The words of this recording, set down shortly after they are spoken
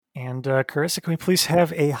And Carissa, can we please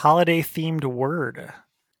have a holiday-themed word?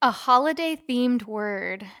 A holiday-themed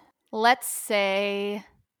word. Let's say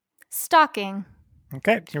stocking.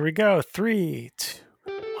 Okay, here we go. 3, 2.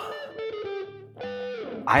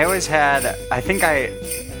 I think I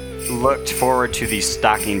looked forward to the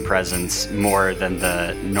stocking presents more than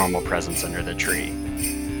the normal presents under the tree.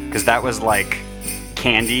 Because that was like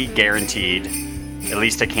candy guaranteed, at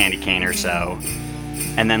least a candy cane or so.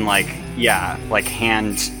 And then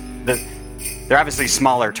they're obviously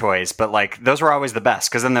smaller toys, but like those were always the best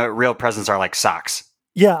because then the real presents are like socks.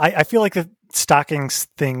 Yeah, I feel like the stockings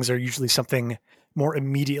things are usually something more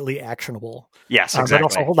immediately actionable. Yes, exactly. But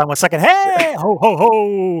also, hold on one second. Hey, ho,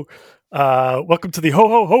 ho, ho. Welcome to the Ho,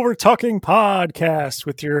 ho, ho, We're Talking podcast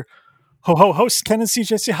with your ho, ho host, Ken and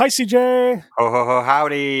CJ. Say hi, CJ. Ho, ho, ho,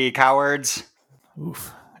 howdy, cowards.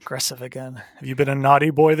 Oof, aggressive again. Have you been a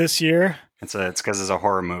naughty boy this year? It's because it's a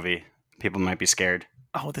horror movie. People might be scared.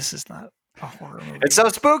 Oh, this is not a horror movie. It's so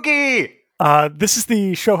spooky! This is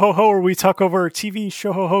the Show Ho Ho, where we talk over TV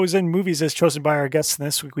show ho hos and movies as chosen by our guests. And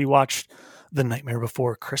this week we watched The Nightmare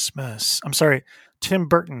Before Christmas. I'm sorry, Tim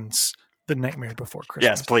Burton's The Nightmare Before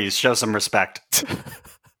Christmas. Yes, please show some respect.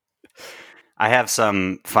 I have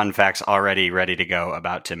some fun facts already ready to go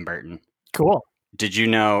about Tim Burton. Cool. Did you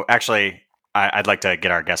know? Actually, I'd like to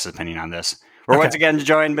get our guest's opinion on this. We're once again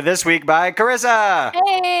joined this week by Carissa.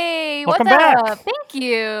 Hey, Welcome what's back. up? Thank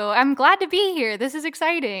you. I'm glad to be here. This is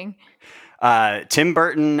exciting. Tim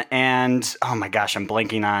Burton and, oh my gosh, I'm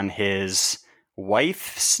blanking on his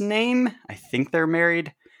wife's name. I think they're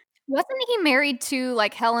married. Wasn't he married to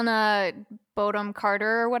like Helena Bonham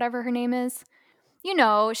Carter or whatever her name is? You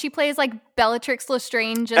know, she plays like Bellatrix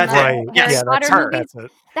Lestrange in That's the it. Harry Yes, Potter that's her. movies. That's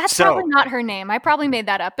it. That's So- probably not her name. I probably made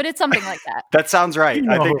that up, but it's something like that. That sounds right. You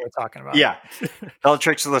know I think. who we're talking about. Yeah,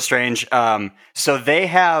 Bellatrix Lestrange. So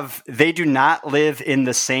they do not live in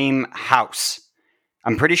the same house.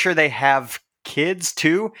 I'm pretty sure they have kids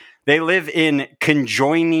too. They live in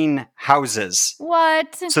conjoining houses.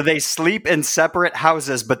 What? So they sleep in separate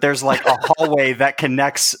houses, but there's like a hallway that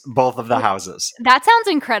connects both of the houses. That sounds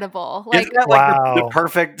incredible. Like, Isn't that like the Wow.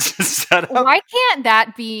 perfect setup? why can't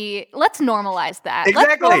that be? Let's normalize that.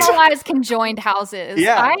 Exactly. Let's normalize conjoined houses.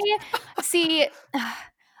 Yeah.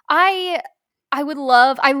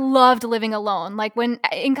 I loved living alone. Like when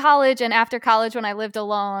in college and after college, when I lived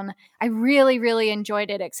alone, I really, really enjoyed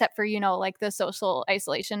it, except for, like the social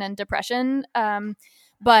isolation and depression.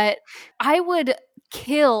 But I would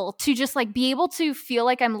kill to just like be able to feel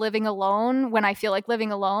like I'm living alone when I feel like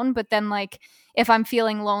living alone. But then like, if I'm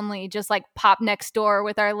feeling lonely, just like pop next door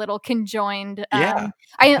with our little conjoined. Yeah.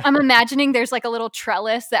 I'm imagining there's like a little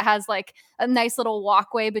trellis that has like a nice little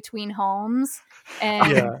walkway between homes.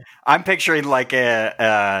 And Yeah. I'm picturing like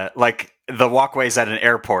the walkways at an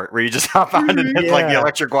airport where you just hop on and then, like the Yeah.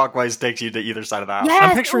 electric walkways takes you to either side of the house. Yes,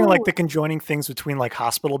 I'm picturing like ooh. the conjoining things between like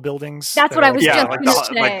hospital buildings. That's that what are, I was Yeah, just like gonna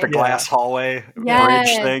the, like the say. glass hallway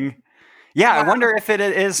Yes. bridge thing. Yeah, I Wow. wonder if it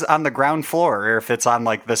is on the ground floor or if it's on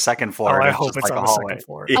like the second floor. Oh, and I it's hope just it's like on a the hallway. second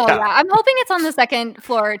floor. Yeah. Oh yeah, I'm hoping it's on the second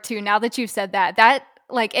floor too. Now that you've said that,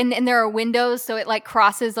 like, and there are windows, so it like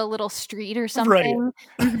crosses a little street or something.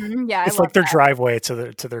 Mhm, yeah, It's I like love their that. driveway to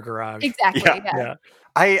their garage. Exactly. Yeah. Yeah. Yeah.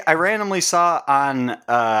 I randomly saw on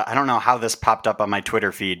I don't know how this popped up on my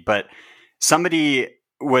Twitter feed, but somebody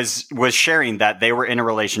was sharing that they were in a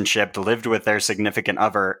relationship, lived with their significant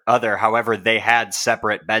other. However, they had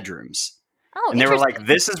separate bedrooms. Oh, And they were interesting. like,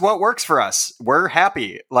 "This is what works for us. We're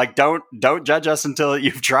happy. Like, don't judge us until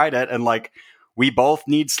you've tried it." And like, we both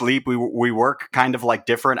need sleep. We work kind of like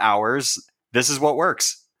different hours. This is what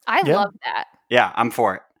works. I Yeah. love that. Yeah, I'm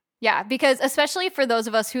for it. Yeah, because especially for those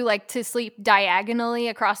of us who like to sleep diagonally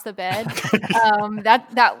across the bed,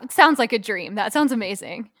 that sounds like a dream. That sounds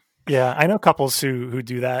amazing. Yeah, I know couples who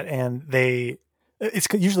do that, and it's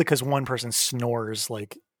usually because one person snores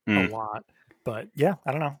like a lot. But yeah,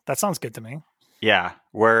 I don't know. That sounds good to me. Yeah,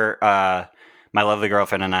 we're my lovely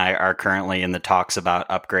girlfriend and I are currently in the talks about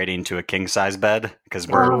upgrading to a king size bed because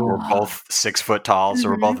we're both 6 foot tall, so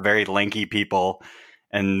we're both very lanky people,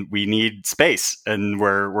 and we need space. And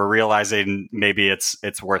we're realizing maybe it's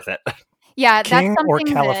worth it. Yeah, King that's or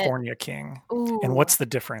something California king? Ooh. And what's the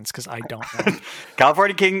difference? Because I don't know.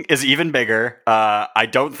 California king is even bigger. I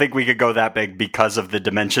don't think we could go that big because of the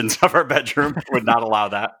dimensions of our bedroom would not allow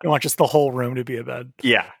that. You want just the whole room to be a bed.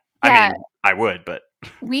 Yeah. Yeah. I mean, I would, but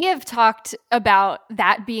We have talked about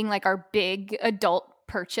that being like our big adult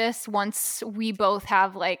purchase once we both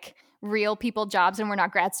have like real people jobs and we're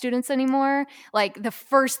not grad students anymore, like the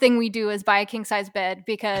first thing we do is buy a king size bed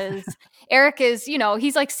because Eric is,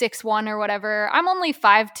 he's like 6'1" or whatever. I'm only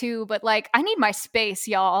 5'2", but like I need my space,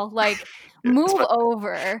 y'all. Like move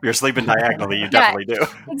over. You're sleeping diagonally. You definitely do.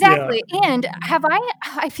 Exactly. Yeah. And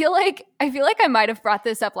I feel like I might have brought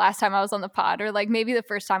this up last time I was on the pod, or like maybe the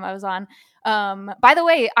first time I was on. By the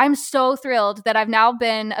way, I'm so thrilled that I've now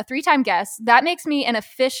been a 3-time guest. That makes me an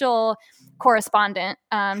official correspondent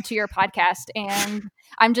to your podcast, and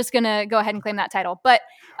I'm just gonna go ahead and claim that title. But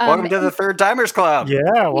welcome to the Third Timers Club.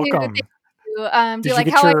 Yeah, welcome. Did you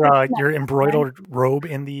get your embroidered robe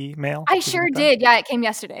in the mail? I sure did. Yeah, it came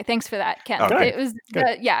yesterday. Thanks for that, Ken. Okay. It was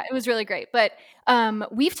it was really great. But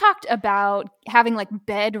we've talked about having like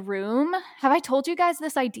bedroom. Have I told you guys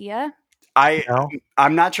this idea?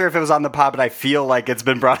 I'm not sure if it was on the pod, but I feel like it's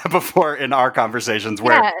been brought up before in our conversations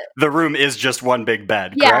where the room is just one big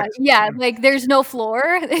bed. Correct? Yeah. Like there's no floor.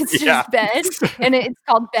 It's just bed, and it's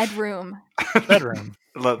called bedroom. Bedroom.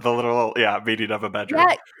 The little meaning of a bedroom.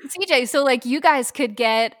 Yeah, CJ. So like you guys could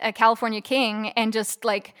get a California King and just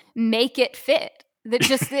like make it fit.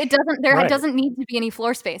 It doesn't need to be any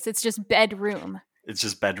floor space. It's just bedroom. It's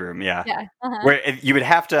just bedroom. Yeah. Yeah. Uh-huh. Where you would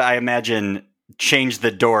have to, I imagine, change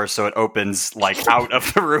the door so it opens like out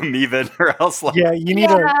of the room even, or else like you need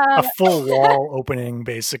a full wall opening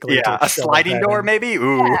basically. Yeah, a sliding door maybe.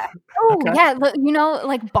 Ooh. Yeah. Oh okay. Yeah,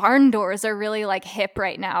 like barn doors are really like hip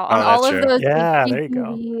right now on all of those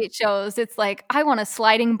TV shows. It's like I want a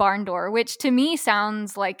sliding barn door, which to me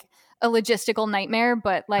sounds like a logistical nightmare,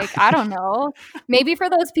 but like I don't know, maybe for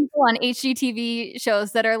those people on HGTV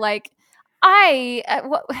shows that are like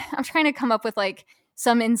I'm trying to come up with like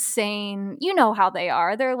some insane, how they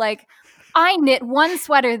are. They're like, I knit one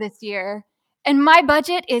sweater this year and my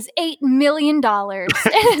budget is $8 million. And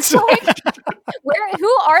it's like,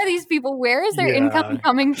 who are these people? Where is their income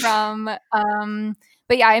coming from?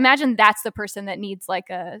 But yeah, I imagine that's the person that needs like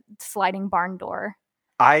a sliding barn door.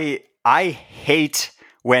 I hate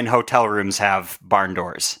when hotel rooms have barn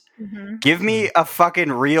doors. Mm-hmm. Give me a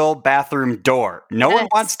fucking real bathroom door. No one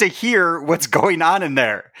wants to hear what's going on in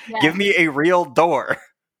there. Yes. Give me a real door.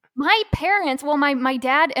 My parents, my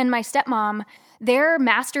dad and my stepmom, their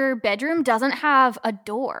master bedroom doesn't have a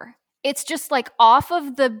door. It's just like off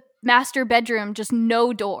of the master bedroom, just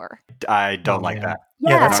no door. I don't like that.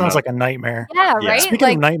 Yeah, that sounds like a nightmare. Yeah, right?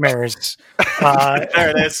 Speaking of nightmares, there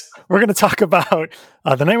it is. We're going to talk about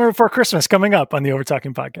The Nightmare Before Christmas coming up on the Over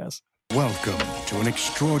Talking podcast. Welcome to an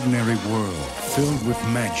extraordinary world filled with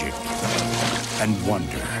magic and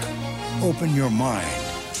wonder. Open your mind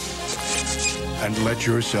and let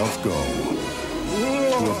yourself go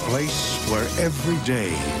to a place where every day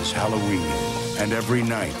is Halloween and every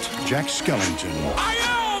night Jack Skellington, I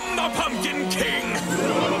am the Pumpkin King,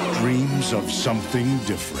 dreams of something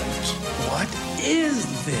different. What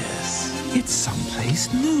is this? It's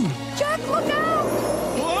someplace new. Jack, look out!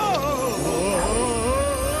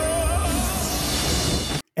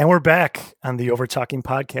 And we're back on the Over Talking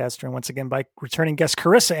podcast, and once again by returning guest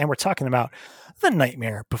Carissa, and we're talking about The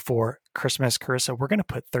Nightmare Before Christmas. Carissa, we're going to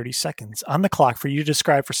put 30 seconds on the clock for you to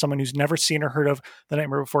describe for someone who's never seen or heard of The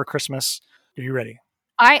Nightmare Before Christmas. Are you ready?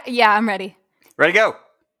 I'm ready. Ready to go.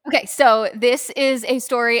 Okay, so this is a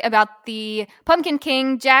story about the Pumpkin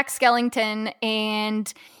King, Jack Skellington,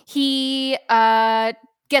 and he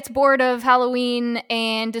gets bored of Halloween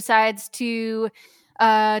and decides to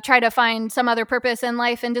try to find some other purpose in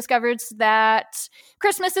life, and discovers that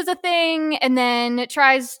Christmas is a thing, and then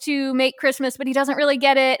tries to make Christmas, but he doesn't really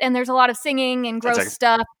get it, and there's a lot of singing and gross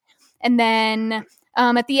stuff. And then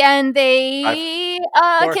at the end, they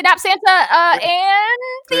kidnap Santa, and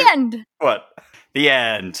the end. What? The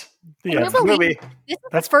end. The movie. This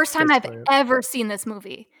is the first time I've ever seen this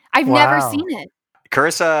movie. I've never seen it.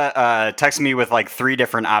 Carissa texted me with like 3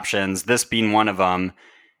 different options, this being one of them.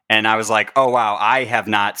 And I was like, oh, wow, I have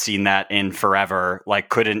not seen that in forever. Like,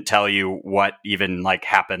 couldn't tell you what even like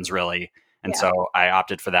happens really. And so I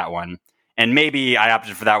opted for that one. And maybe I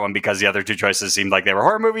opted for that one because the other 2 choices seemed like they were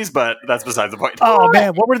horror movies, but that's besides the point. Oh,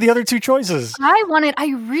 man. What were the other 2 choices? I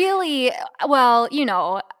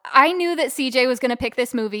knew that CJ was going to pick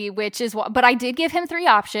this movie, but I did give him 3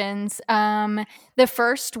 options. The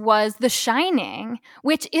first was The Shining,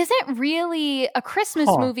 which isn't really a Christmas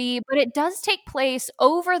movie, but it does take place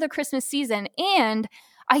over the Christmas season. And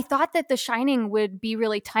I thought that The Shining would be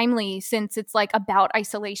really timely since it's like about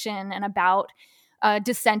isolation and about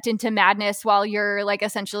descent into madness while you're like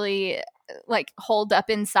essentially like holed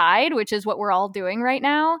up inside, which is what we're all doing right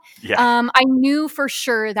now. Yeah. I knew for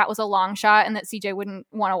sure that was a long shot and that CJ wouldn't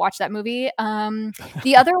want to watch that movie.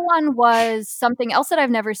 The other one was something else that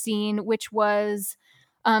I've never seen, which was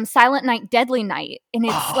Silent Night, Deadly Night, and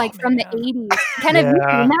it's like from the 80s. Have you seen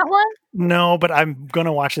that one? No, but I'm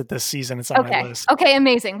gonna watch it this season. It's on my list. Okay,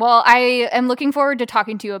 amazing. Well, I am looking forward to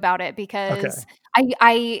talking to you about it because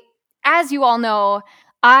I, as you all know,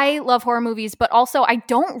 I love horror movies, but also I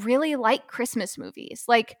don't really like Christmas movies.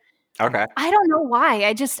 Like, okay, I don't know why.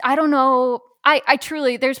 I don't know. I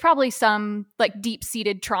truly, there's probably some like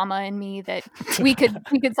deep-seated trauma in me that we could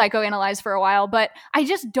psychoanalyze for a while, but I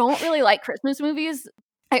just don't really like Christmas movies.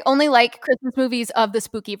 I only like Christmas movies of the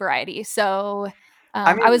spooky variety. So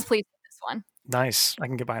I was pleased with this one. Nice. I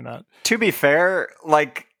can get behind that. To be fair,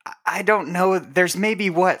 like, I don't know. There's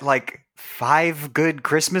maybe like 5 good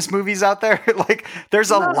Christmas movies out there. Like,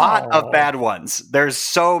 there's a lot of bad ones. There's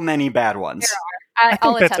so many bad ones. I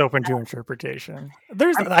think that's open to interpretation.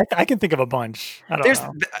 I can think of a bunch. I don't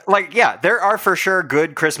know. Like, yeah, there are for sure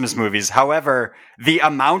good Christmas movies. However, the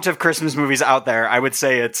amount of Christmas movies out there, I would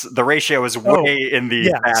say the ratio is way in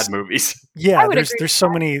the bad movies. Yeah, there's so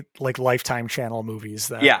many like Lifetime Channel movies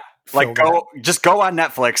that. Yeah, like go on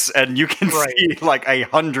Netflix and you can see like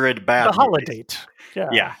 100 bad. The Holiday.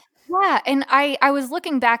 Yeah. Yeah, and I was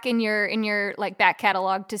looking back in your like back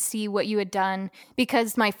catalog to see what you had done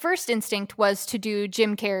because my first instinct was to do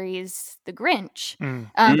Jim Carrey's The Grinch,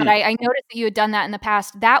 but I noticed that you had done that in the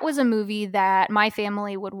past. That was a movie that my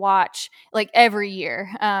family would watch like every year.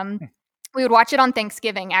 We would watch it on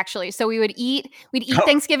Thanksgiving, actually. So we'd eat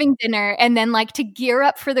Thanksgiving dinner, and then like to gear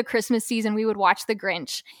up for the Christmas season, we would watch The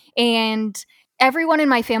Grinch. And everyone in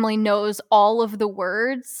my family knows all of the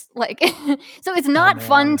words. Like, so it's not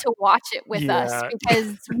fun to watch it with us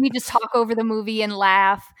because we just talk over the movie and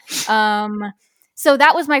laugh. So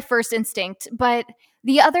that was my first instinct. But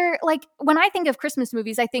the other, like, when I think of Christmas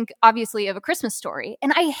movies, I think obviously of A Christmas Story.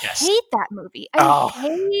 And I hate that movie. I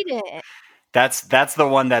hate it. That's the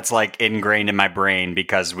one that's like ingrained in my brain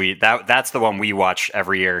because that's the one we watch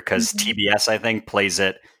every year because TBS, I think, plays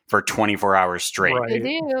it for 24 hours straight. Right.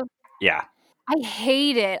 They do. Yeah. I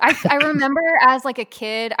hate it. I remember as like a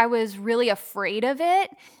kid, I was really afraid of it.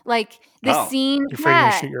 Like the scene. You're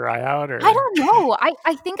afraid to shoot your eye out? Or? I don't know.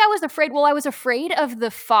 I think I was afraid. Well, I was afraid of the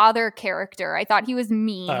father character. I thought he was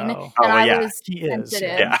mean. And I was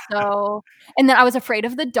sensitive. Yeah. So, and then I was afraid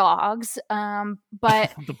of the dogs. But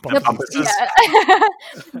but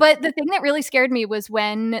the thing that really scared me was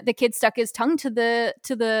when the kid stuck his tongue to the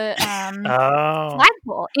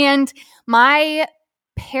flagpole. And my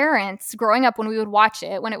parents growing up, when we would watch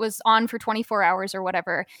it, when it was on for 24 hours or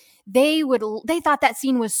whatever, they thought that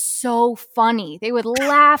scene was so funny. They would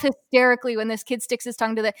laugh hysterically when this kid sticks his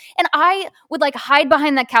tongue to and I would like hide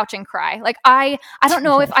behind that couch and cry. Like I don't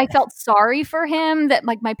know if I felt sorry for him that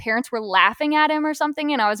like my parents were laughing at him or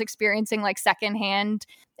something, and I was experiencing like secondhand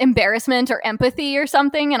embarrassment or empathy or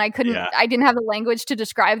something, and I didn't have the language to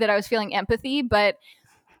describe that I was feeling empathy, but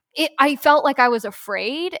I felt like I was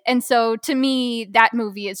afraid. And so to me, that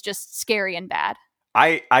movie is just scary and bad.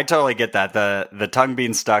 I totally get that. The tongue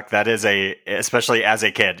being stuck, that is especially as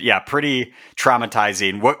a kid, pretty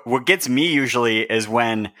traumatizing. What gets me usually is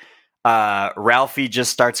when Ralphie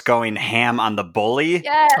just starts going ham on the bully.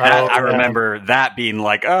 Yeah. I remember that being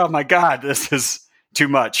like, oh my God, this is too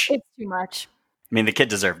much. It's too much. I mean, the kid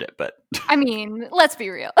deserved it, but I mean, let's be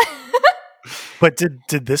real. But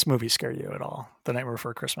did this movie scare you at all? The Nightmare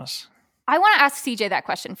Before Christmas? I want to ask CJ that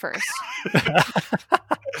question first.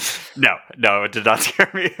 No, it did not scare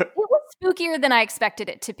me. It was spookier than I expected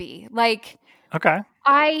it to be. Like, okay.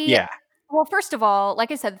 Well, first of all, like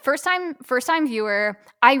I said, first time viewer,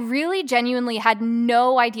 I really genuinely had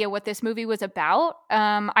no idea what this movie was about.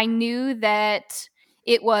 I knew that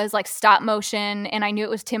it was like stop motion, and I knew it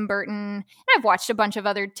was Tim Burton. And I've watched a bunch of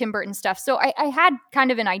other Tim Burton stuff, so I had kind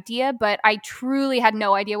of an idea, but I truly had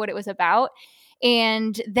no idea what it was about.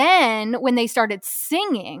 And then when they started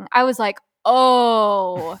singing, I was like,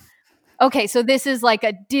 oh, okay, so this is like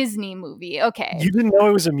a Disney movie. Okay. You didn't know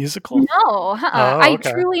it was a musical? No. I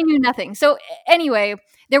truly knew nothing. So anyway,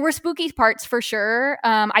 there were spooky parts for sure.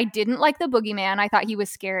 I didn't like the boogeyman. I thought he was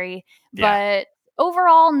scary, but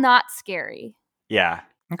overall not scary. Yeah.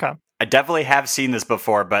 Okay. I definitely have seen this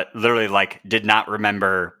before, but literally like did not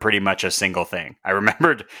remember pretty much a single thing. I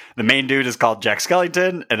remembered the main dude is called Jack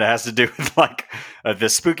Skellington, and it has to do with like the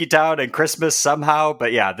spooky town and Christmas somehow.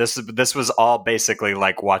 But yeah, this was all basically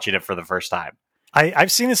like watching it for the first time.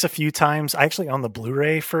 I've seen this a few times. I actually own the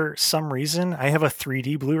Blu-ray for some reason. I have a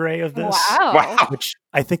 3D Blu-ray of this. Wow. Which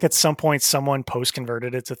I think at some point someone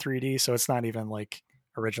post-converted it to 3D, so it's not even like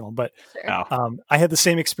original. But I had the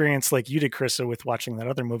same experience like you did, Krista, with watching that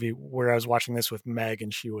other movie where I was watching this with Meg,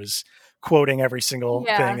 and she was quoting every single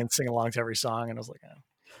thing and singing along to every song, and I was like, oh,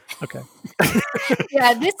 okay.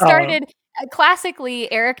 Yeah, this started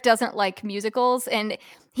classically, Eric doesn't like musicals, and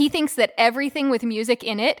he thinks that everything with music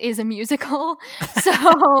in it is a musical.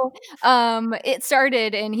 So it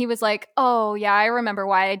started, and he was like, oh, yeah, I remember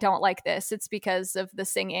why I don't like this. It's because of the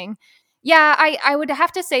singing. Yeah, I would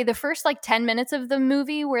have to say the first 10 minutes of the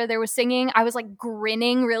movie where there was singing, I was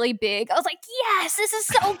grinning really big. I was like, yes, this is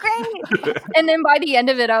so great. And then by the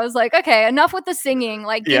end of it, I was like, okay, enough with the singing.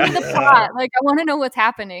 Give me the plot. I want to know what's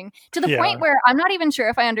happening, to the point where I'm not even sure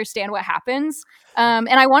if I understand what happens. And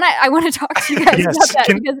I want to talk to you guys about that,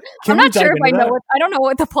 because I'm not sure if I know I don't know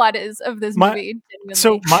what the plot is of this movie. Genuinely.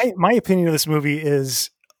 So my opinion of this movie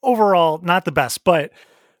is overall not the best, but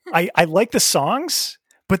I like the songs.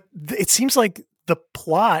 But it seems like the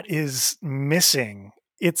plot is missing.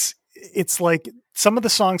 It's like some of the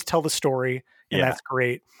songs tell the story, and that's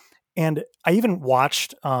great. And I even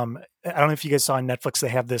watched, I don't know if you guys saw on Netflix, they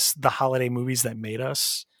have the holiday movies that made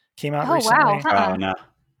us came out recently. Wow. Oh, no.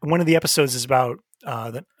 One of the episodes is about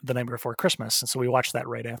the Night Before Christmas. And so we watched that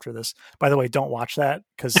right after this. By the way, don't watch that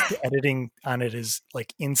because the editing on it is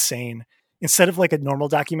insane. Instead of a normal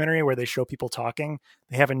documentary where they show people talking,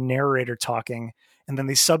 they have a narrator talking, and then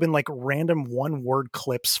they sub in random one-word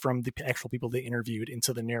clips from the actual people they interviewed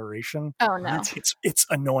into the narration. Oh no, it's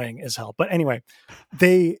annoying as hell. But anyway,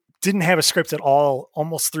 they didn't have a script at all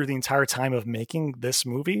almost through the entire time of making this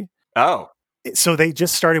movie. Oh, so they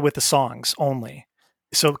just started with the songs only.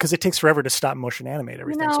 So because it takes forever to stop motion animate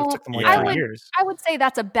everything, so it took them 3 years. I would say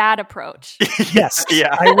that's a bad approach. Yes,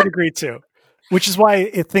 I would agree too. Which is why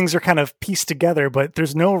things are kind of pieced together, but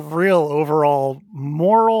there's no real overall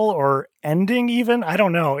moral or ending even. I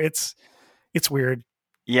don't know. It's weird.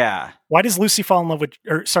 Yeah. Why does Lucy fall in love with,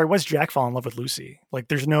 why does Jack fall in love with Lucy?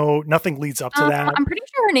 There's nothing leads up to that. I'm pretty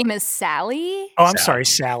sure her name is Sally. Oh, I'm sorry,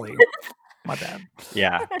 Sally. My bad.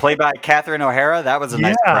 Yeah. Played by Catherine O'Hara. That was a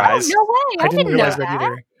nice surprise. Oh, no way. I didn't realize that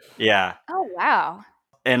either. Yeah. Oh, wow.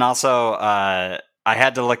 And also, I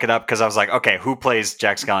had to look it up because I was like, okay, who plays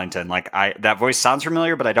Jack Skellington? That voice sounds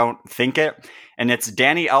familiar, but I don't think it. And it's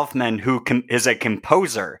Danny Elfman, who is a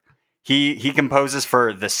composer. He composes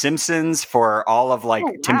for The Simpsons, for all of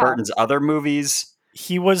Tim Burton's other movies.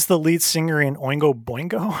 He was the lead singer in Oingo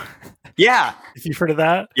Boingo. Yeah. If you've heard of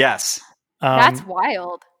that. Yes. That's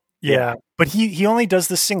wild. Yeah. But he only does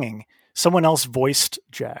the singing. Someone else voiced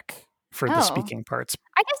Jack for the speaking parts.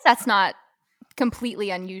 I guess that's not completely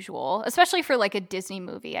unusual, especially for a Disney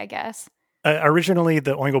movie, I guess. Originally,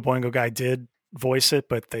 the Oingo Boingo guy did voice it,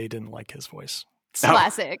 but they didn't like his voice.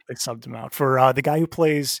 Classic. They subbed him out for the guy who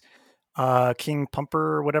plays King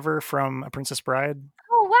Pumper or whatever from A Princess Bride.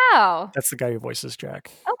 Oh, wow. That's the guy who voices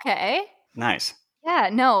Jack. Okay. Nice. Yeah,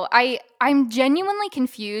 no, I'm genuinely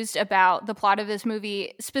confused about the plot of this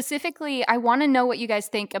movie. Specifically, I want to know what you guys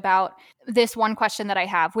think about this one question that I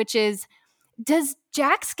have, which is, does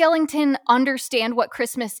Jack Skellington understand what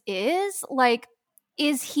Christmas is?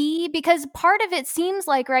 Is he, because part of it seems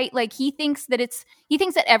right? He thinks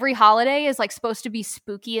that every holiday is supposed to be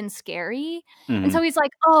spooky and scary. Mm-hmm. And so he's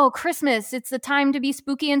like, oh, Christmas, it's the time to be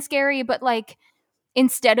spooky and scary. But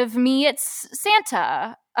instead of me, it's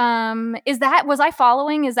Santa. Was I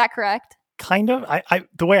following? Is that correct? Kind of. I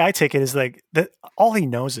the way I take it is that all he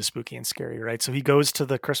knows is spooky and scary, right? So he goes to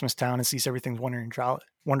the Christmas town and sees everything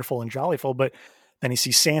wonderful and jollyful, but then he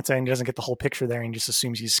sees Santa and he doesn't get the whole picture there, and he just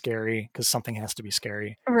assumes he's scary because something has to be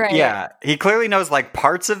scary. Right. Yeah. He clearly knows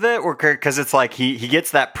parts of it, because it's he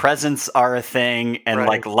gets that presents are a thing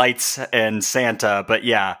and lights and Santa, but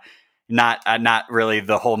yeah. Not really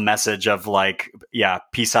the whole message of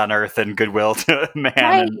peace on earth and goodwill to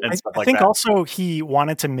man and stuff like that. I think also he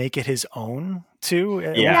wanted to make it his own too.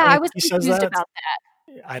 Yeah, I was confused about that.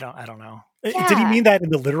 I don't know. Yeah. Did he mean that in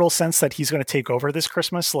the literal sense that he's going to take over this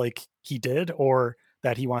Christmas like he did, or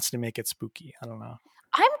that he wants to make it spooky? I don't know.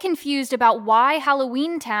 I'm confused about why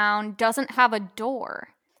Halloween Town doesn't have a door.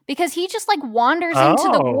 Because he just wanders into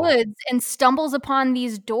the woods and stumbles upon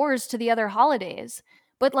these doors to the other holidays.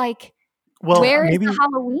 But where is the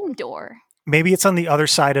Halloween door? Maybe it's on the other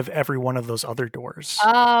side of every one of those other doors.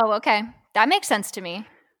 Oh, okay. That makes sense to me.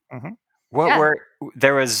 Mm-hmm.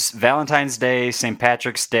 There was Valentine's Day, St.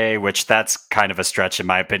 Patrick's Day, which that's kind of a stretch in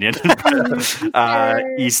my opinion.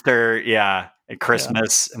 Easter, yeah, and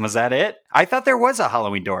Christmas. Yeah. And was that it? I thought there was a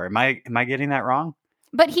Halloween door. Am I getting that wrong?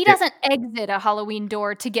 But he doesn't exit a Halloween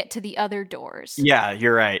door to get to the other doors. Yeah,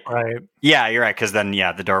 you're right. Right. Yeah, you're right. Because then,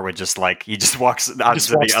 the door would just he just walks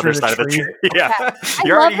onto the other side of the tree. Yeah,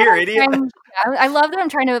 you're already here, idiot. I love that I'm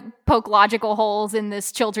trying to poke logical holes in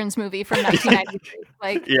this children's movie from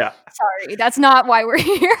 1993. Yeah. Sorry, that's not why we're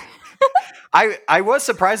here. I was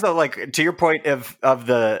surprised though, to your point of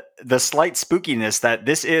the slight spookiness, that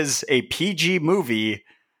this is a PG movie.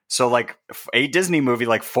 So like a Disney movie,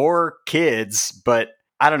 like for kids, but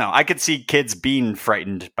I don't know. I could see kids being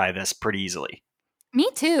frightened by this pretty easily. Me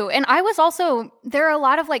too. And I was also, there are a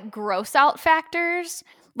lot of like gross out factors.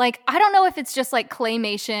 Like, I don't know if it's just like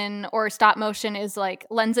claymation or stop motion is like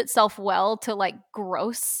lends itself well to like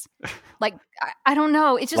gross. Like, I don't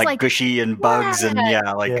know. It's just like gushy and bugs and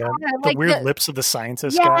the like weird lips of the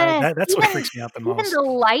scientist guy. That's what freaks me out the most. Even the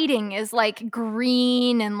lighting is like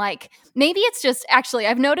green and like maybe it's just actually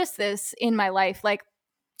I've noticed this in my life. Like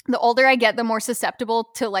the older I get, the more susceptible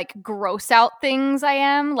to like gross out things I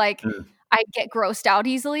am. Like I get grossed out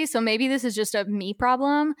easily. So maybe this is just a me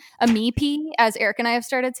problem, a me pee, as Eric and I have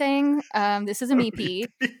started saying. This is a me pee.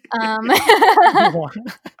 Instead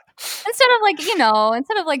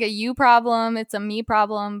of like a you problem, it's a me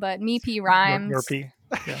problem, but me pee rhymes. Your pee.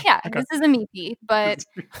 Yeah, okay. This is a me pee. But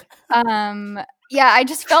I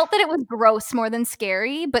just felt that it was gross more than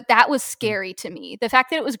scary, but that was scary to me. The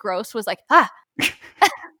fact that it was gross was like,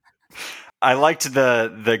 I liked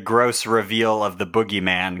the gross reveal of the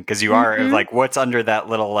boogeyman because you are like, what's under that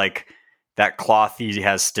little like that cloth he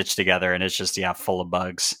has stitched together, and it's just full of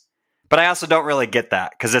bugs. But I also don't really get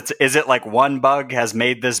that because is it like one bug has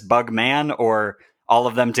made this bug man, or all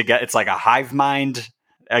of them together? It's like a hive mind.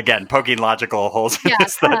 Again, poking logical holes in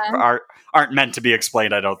this that aren't meant to be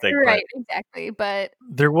explained. I don't think. Right, exactly. But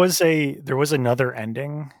there was another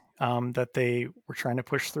ending that they were trying to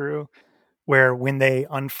push through, where when they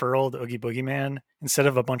unfurled Oogie Boogeyman, instead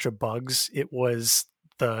of a bunch of bugs, it was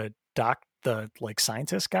the like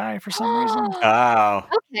scientist guy for some reason. Oh.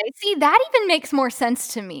 Okay. See, that even makes more sense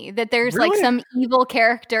to me, that there's like some evil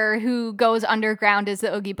character who goes underground as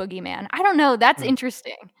the Oogie Boogeyman. I don't know. That's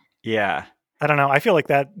interesting. Yeah. I don't know. I feel like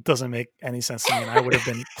that doesn't make any sense to me, and I would have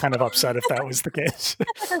been kind of upset if that was the case.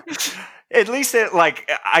 At least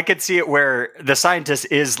I could see it where the scientist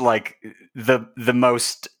is like the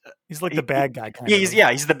most. He's like the bad guy kind of.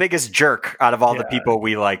 He's the biggest jerk out of all the people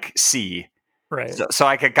we like see. Right. So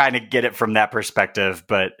I could kind of get it from that perspective,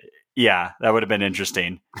 but yeah, that would have been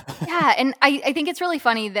interesting. Yeah, and I think it's really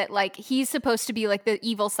funny that like he's supposed to be like the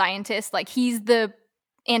evil scientist, like he's the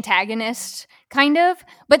antagonist kind of,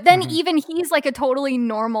 but then even he's like a totally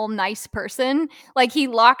normal nice person. Like he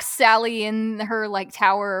locks Sally in her like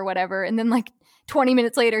tower or whatever, and then like 20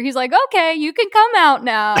 minutes later he's like, okay, you can come out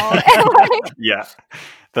now. And, like, yeah,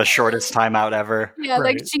 the shortest time out ever. Yeah,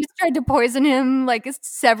 right. Like she's tried to poison him like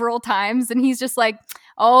several times, and he's just like,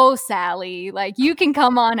 oh Sally, like you can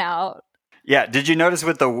come on out. Yeah, did you notice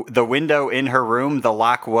with the window in her room, the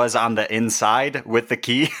lock was on the inside with the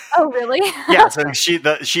key? Oh, really? Yeah, so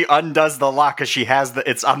she undoes the lock because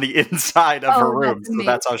it's on the inside of her room. So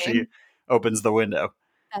that's how she opens the window.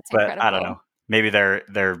 That's incredible. But I don't know. Maybe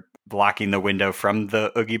they're blocking the window from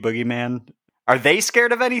the Oogie Boogeyman. Are they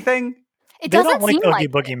scared of anything? It doesn't seem seem like Oogie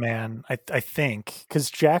like Boogeyman, I think, because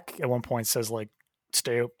Jack at one point says like,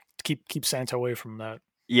 keep Santa away from that.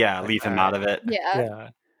 Yeah, leave him out of it. Yeah.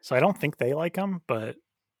 So I don't think they like him, but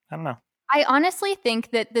I don't know. I honestly think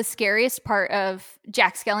that the scariest part of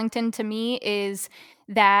Jack Skellington to me is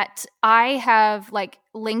that I have like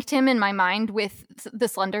linked him in my mind with the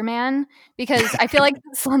Slender Man, because I feel like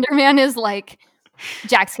Slender Man is like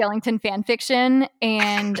Jack Skellington fan fiction,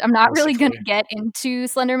 and I'm not really going to get into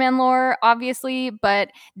Slenderman lore, obviously,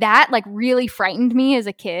 but that like really frightened me as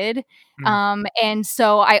a kid. And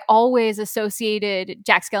so I always associated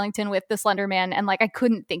Jack Skellington with the Slender Man, and like I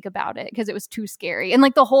couldn't think about it because it was too scary. And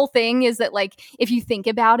like the whole thing is that like if you think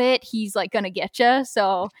about it, he's like gonna get you.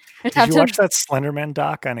 So did you watch that Slenderman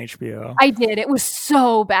doc on HBO? I did. It was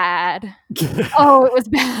so bad. Oh, it was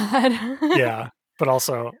bad. Yeah, but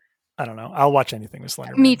also I don't know. I'll watch anything with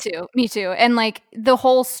Slenderman. Me too. And like the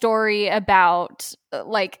whole story about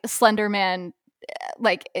like Slenderman,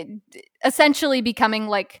 like essentially becoming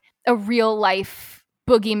like a real life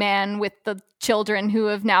boogeyman with the children who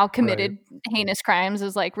have now committed heinous crimes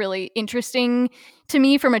is like really interesting to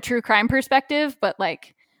me from a true crime perspective, but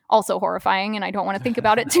like also horrifying, and I don't want to think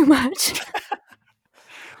about it too much.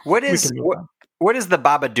 What is the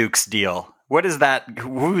Babadook's deal? What is that?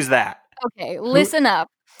 Who's that? Okay, listen up.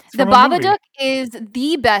 The Babadook is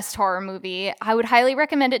the best horror movie. I would highly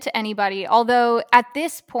recommend it to anybody. Although at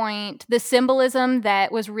this point, the symbolism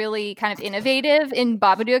that was really kind of innovative in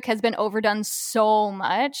Babadook has been overdone so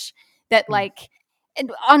much that like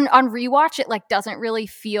on rewatch, it like doesn't really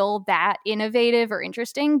feel that innovative or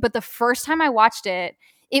interesting. But the first time I watched it,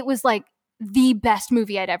 it was like the best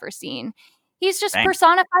movie I'd ever seen. He's just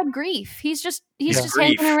personified grief. He's just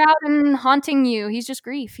hanging around and haunting you. He's just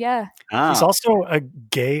grief. Yeah. Oh. He's also a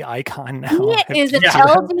gay icon now. He is an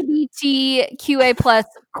LGBTQA+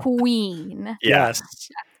 queen. Yes.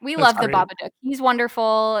 We That's love the great. Babadook. He's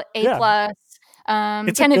wonderful. A+. Yeah.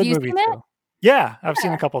 It's Ken, a have good you movie seen it? too. Yeah, I've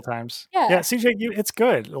seen it Yeah. a couple times. Yeah. Yeah, CJ, it's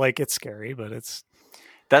good. Like, it's scary, but it's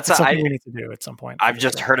That's something we need to do at some point. I've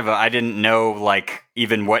just heard of it. I didn't know like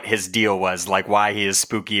even what his deal was, like why he is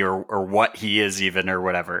spooky or what he is even or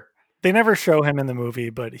whatever. They never show him in the movie,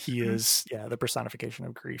 but he is the personification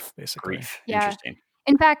of grief, basically. Grief. Yeah. Interesting.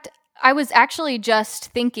 In fact, I was actually just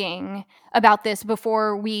thinking about this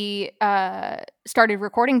before we started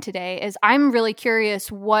recording today. Is I'm really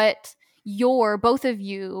curious what both of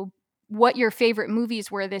you, what your favorite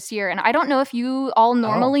movies were this year. And I don't know if you all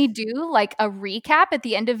normally do like a recap at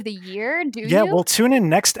the end of the year. Do you? Yeah, we'll tune in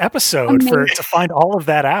next episode to find all of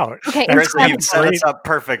that out. Okay, Krista, you've set us up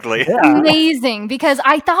perfectly. Yeah. Amazing, because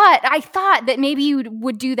I thought that maybe you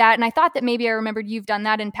would do that, and I thought that maybe I remembered you've done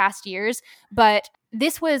that in past years, but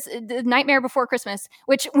this was The Nightmare Before Christmas,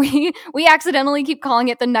 which we accidentally keep calling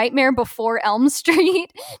it The Nightmare Before Elm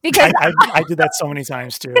Street because I did that so many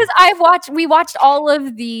times too. because we watched all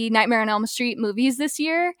of the Nightmare on Elm Street movies this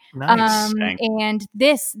year. Nice. And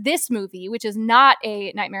this movie, which is not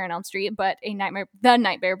a Nightmare on Elm Street, but The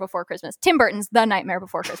Nightmare Before Christmas, Tim Burton's The Nightmare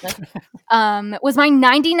Before Christmas, was my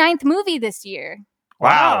 99th movie this year.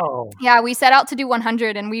 Wow. Yeah, we set out to do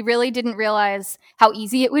 100, and we really didn't realize how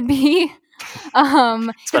easy it would be.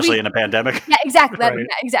 Especially in a pandemic. Yeah, exactly. Right.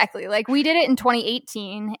 Yeah, exactly. Like we did it in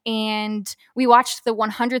 2018, and we watched the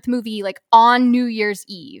 100th movie like on New Year's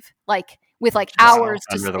Eve, like with like hours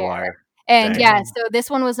to Under spare. the wire. And Dang. yeah, so this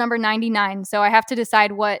one was number 99. So I have to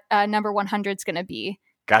decide what number 100 is going to be.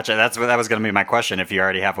 Gotcha. That was going to be my question. If you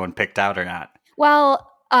already have one picked out or not. Well,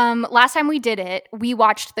 last time we did it, we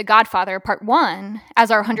watched The Godfather Part 1 as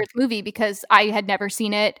our 100th movie because I had never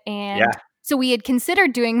seen it, and so we had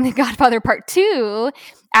considered doing The Godfather Part 2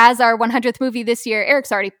 as our 100th movie this year.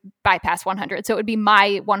 Eric's already bypassed 100, so it would be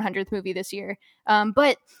my 100th movie this year.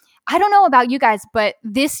 But I don't know about you guys, but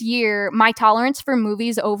this year, my tolerance for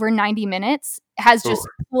movies over 90 minutes has just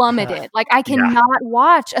plummeted. Like, I cannot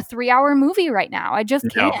watch a 3-hour movie right now. I just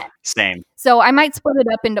can't. No, same. So I might split it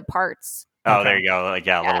up into parts. Oh, there you go. Like,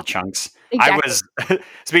 little chunks. Exactly.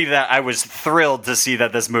 Speaking of that, I was thrilled to see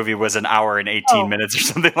that this movie was an hour and 18 minutes or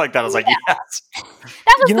something like that. I was like, yes.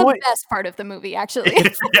 That was the best part of the movie, actually.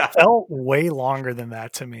 It felt way longer than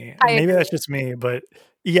that to me. Maybe that's just me, but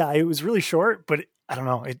yeah, it was really short, but I don't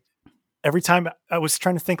know. Every time I was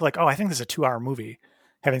trying to think like, I think this is a 2-hour movie.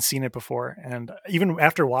 Haven't seen it before. And even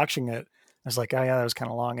after watching it, I was like, oh yeah, that was kind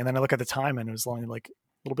of long. And then I look at the time and it was only like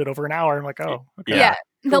a little bit over an hour. I'm like, oh, okay. Yeah.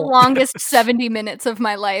 The longest 70 minutes of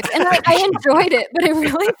my life. And I enjoyed it, but it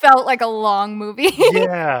really felt like a long movie.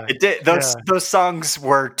 Yeah. It did. Those songs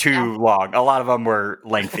were too long. A lot of them were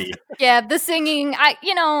lengthy. Yeah, the singing, I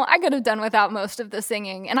could have done without most of the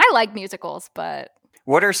singing. And I like musicals, but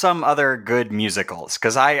What are some other good musicals?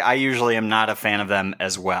 Because I usually am not a fan of them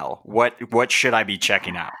as well. What should I be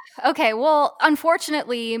checking out? Okay, well,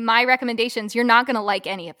 unfortunately, my recommendations, you're not going to like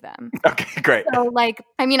any of them. Okay, great. So,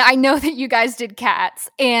 I know that you guys did Cats,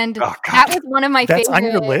 and that was one of my favorite. That's on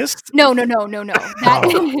your list? No.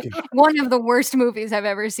 That one of the worst movies I've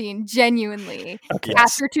ever seen, genuinely. Okay.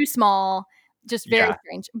 Cats are too small. Just very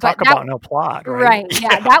strange. Talk about no plot, right? Right.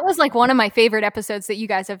 Yeah, that was like one of my favorite episodes that you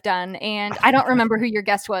guys have done. And I don't remember who your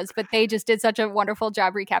guest was, but they just did such a wonderful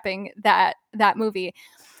job recapping that movie.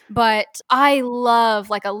 But I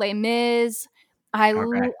love like a Les Mis.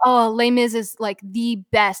 Les Mis is like the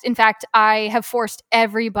best. In fact, I have forced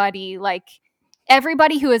everybody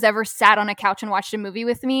who has ever sat on a couch and watched a movie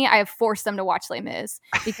with me, I have forced them to watch Les Mis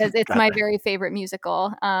because it's my very favorite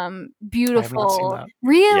musical. Beautiful.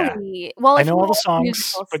 Really? Yeah. Well, I know all the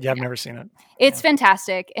songs, but I've never seen it. It's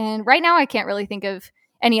fantastic. And right now I can't really think of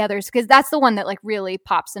any others because that's the one that like really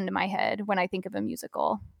pops into my head when I think of a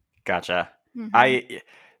musical. Gotcha. Mm-hmm.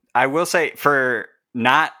 I will say for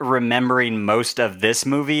not remembering most of this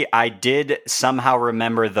movie, I did somehow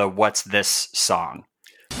remember the What's This song.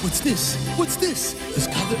 What's this? What's this? There's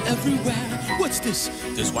color everywhere. What's this?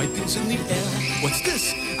 There's white things in the air. What's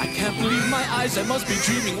this? I can't believe my eyes. I must be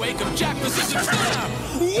dreaming. Wake up, Jack. This isn't fair.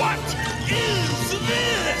 What is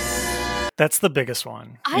this? That's the biggest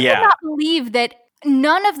one. I cannot believe that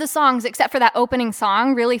none of the songs except for that opening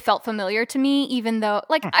song really felt familiar to me, even though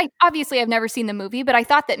I've never seen the movie, but I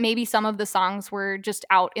thought that maybe some of the songs were just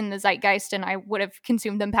out in the zeitgeist and I would have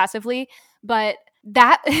consumed them passively. But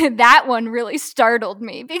that one really startled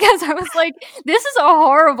me because I was like, this is a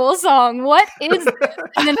horrible song. What is this?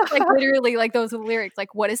 And then it's like literally like those lyrics,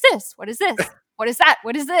 like, what is this? What is this? What is that?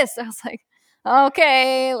 What is this? I was like,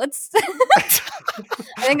 okay, let's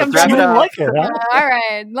I think I'm done. Like it, huh? All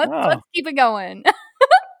right, let's keep it going.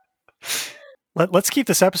 Let's keep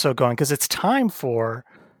this episode going because it's time for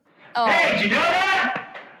Oh. Did you know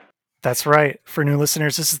that? That's right. For new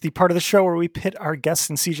listeners, this is the part of the show where we pit our guests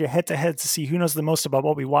and CJ head to head to see who knows the most about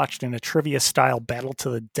what we watched in a trivia-style battle to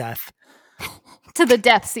the death. To the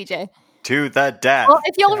death, CJ. To the death. Well,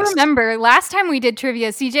 if you'll Yes. remember, last time we did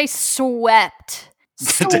trivia, CJ swept.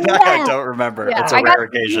 Did I don't remember. Yeah, It's a I rare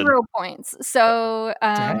got occasion. 0 points. So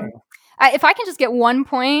Dang. if I can just get 1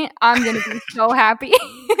 point, I'm going to be so happy.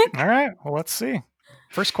 All right. Well, let's see.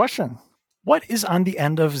 First question. What is on the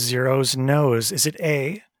end of Zero's nose? Is it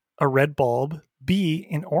A, a red bulb, B,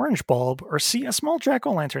 an orange bulb, or C, a small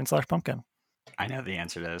jack-o'-lantern / pumpkin? I know the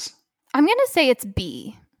answer to this. I'm going to say it's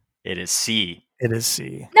B. It is C. It is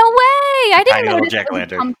C. No way! I didn't Tiny little notice it was a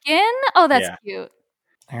jack-o'-lantern. pumpkin. Oh, that's Yeah. cute.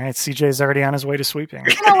 All right. CJ's already on his way to sweeping.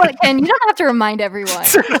 You know what, Ken? You don't have to remind everyone.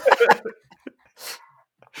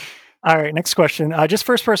 All right. Next question. Just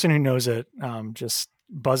first person who knows it, just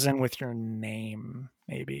buzz in with your name,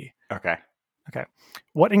 maybe. Okay.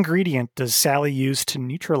 What ingredient does Sally use to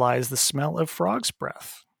neutralize the smell of frog's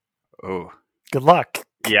breath? Oh, Good luck.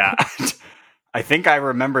 yeah. I think I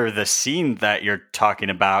remember the scene that you're talking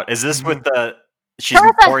about. Is this with the she's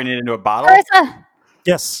Carissa! pouring it into a bottle? Carissa,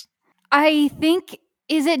 Yes. I think,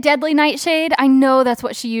 is it Deadly Nightshade? I know that's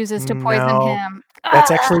what she uses to poison No. him.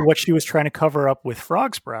 That's Ah! actually what she was trying to cover up with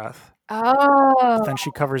frog's breath. Oh. Then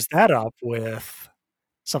she covers that up with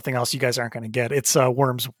something else you guys aren't going to get. It's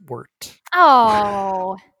worm's wort.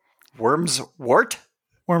 Oh. Worm's wort?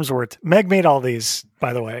 Worm's wort. Meg made all these,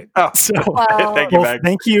 by the way. Oh, So Well, thank you, both Meg.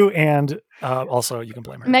 thank you, and also you can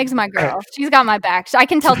blame her. Meg's my girl. She's got my back. I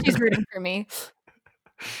can tell she's rooting for me.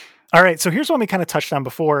 All right. So here's one we kind of touched on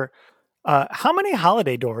before. How many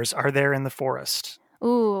holiday doors are there in the forest?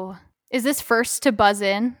 Ooh. Is this first to buzz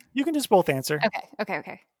in? You can just both answer.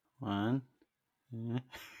 Okay. One.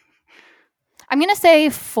 I'm going to say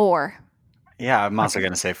 4. Yeah, I'm also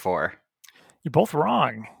going to say 4. You're both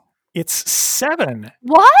wrong. It's 7.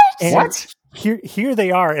 What? And What? Here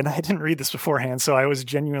they are, and I didn't read this beforehand, so I was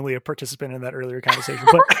genuinely a participant in that earlier conversation.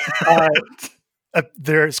 But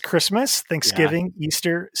there's Christmas, Thanksgiving,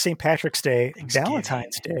 Easter, St. Patrick's Day, Thanksgiving.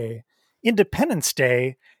 Valentine's Day, Independence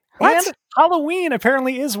Day, What? and Halloween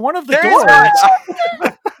apparently is one of the There is doors.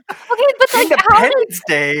 one. Okay, but like, how did, Independence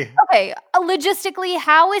Day. okay, logistically,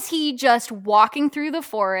 how is he just walking through the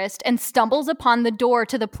forest and stumbles upon the door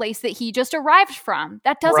to the place that he just arrived from?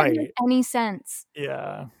 That doesn't Right. make any sense.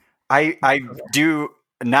 Yeah. I do.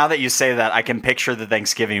 Now that you say that, I can picture the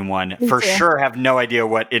Thanksgiving one. Me For too. sure, have no idea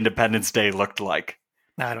what Independence Day looked like.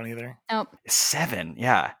 No, I don't either. Nope. 7,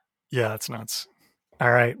 yeah. Yeah, that's nuts.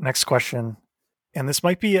 All right, next question. And this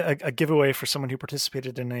might be a giveaway for someone who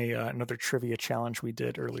participated in another trivia challenge we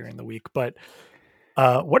did earlier in the week. But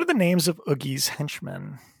what are the names of Oogie's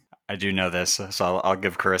henchmen? I do know this, so I'll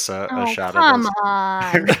give Carissa a Oh, shot come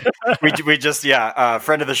at this. on. we just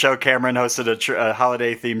friend of the show Cameron hosted a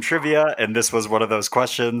holiday themed trivia, and this was one of those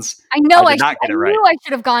questions. I know I I, did not get it right. knew I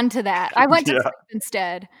should have gone to that. I went to Yeah. sleep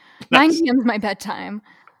instead. Nice. 9 p.m. is my bedtime.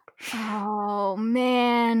 Oh,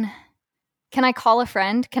 man. Can I call a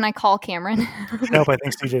friend? Can I call Cameron? Nope, I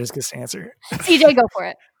think CJ just gets to answer. CJ, go for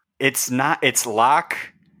it. It's Lock,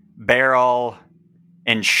 Barrel,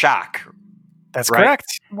 and Shock. That's Right. correct.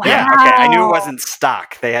 Wow. Yeah, okay. I knew it wasn't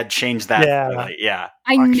Stock. They had changed that. Yeah. Really. Yeah.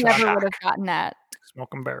 I Lock, never shock. would have gotten that.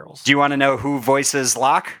 Smoking barrels. Do you want to know who voices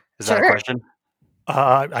Lock? Is that a Sure. question?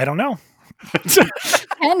 I don't know.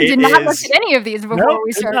 Ken It did not look is- at any of these before Nope,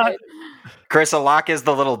 we did not. started. Carissa, Locke is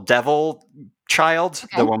the little devil child,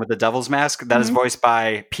 Okay. the one with the devil's mask. That is Mhm. voiced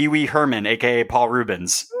by Pee Wee Herman, aka Paul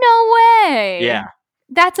Rubens. No way. Yeah,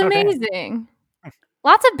 That's Okay. amazing.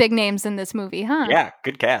 Lots of big names in this movie, huh? yeah,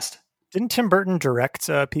 good cast. Didn't Tim Burton direct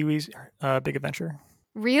Pee-wee's Big Adventure?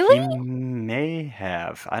 Really? He may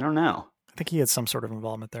have. I don't know. I think he had some sort of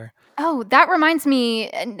involvement there. Oh, that reminds me.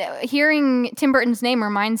 Hearing Tim Burton's name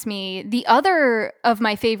reminds me. The other of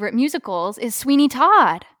my favorite musicals is Sweeney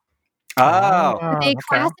Todd. Oh, It's a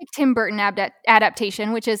classic Tim Burton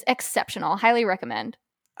adaptation, which is exceptional. Highly recommend.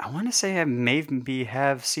 I want to say I maybe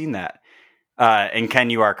have seen that. And Ken,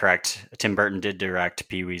 you are correct. Tim Burton did direct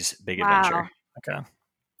Pee Wee's Big Wow. Adventure. Okay.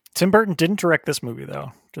 Tim Burton didn't direct this movie,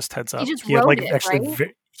 though. Just heads up. just had, wrote it,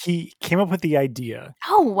 right? he came up with the idea.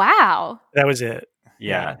 Oh, wow. That was it.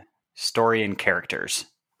 Yeah. Story and characters.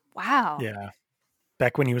 Wow. Yeah.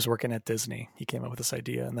 Back when he was working at Disney, he came up with this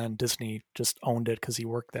idea, and then Disney just owned it because he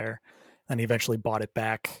worked there. And he eventually bought it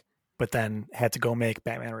back, but then had to go make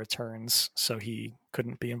Batman Returns, so he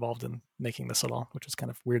couldn't be involved in making this at all, which is kind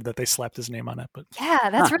of weird that they slapped his name on it. But Yeah,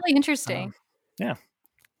 that's Huh. really interesting.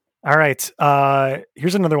 all right,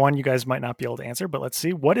 here's another one you guys might not be able to answer, but let's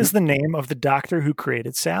see. What is the name of the doctor who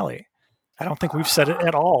created Sally? I don't think we've said it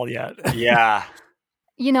at all yet. Yeah.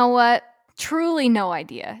 You know what? Truly no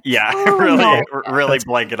idea. Yeah, Truly really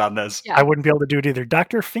blanket on this. Yeah. I wouldn't be able to do it either.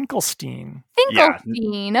 Dr. Finkelstein.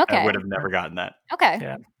 Finkelstein. Okay. I would have never gotten that. Okay.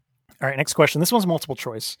 Yeah. All right, next question. This one's multiple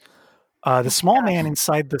choice. The small man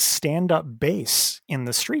inside the stand-up bass in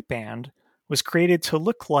the street band was created to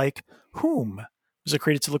look like whom? Was it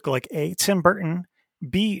created to look like A, Tim Burton,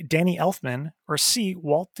 B, Danny Elfman, or C,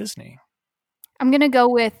 Walt Disney? I'm going to go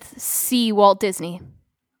with C, Walt Disney.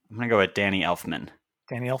 I'm going to go with Danny Elfman.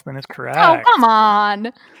 Danny Elfman is correct. Oh, come on.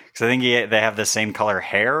 Because I think they have the same color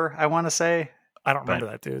hair, I want to say. I don't remember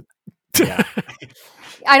that dude. Yeah.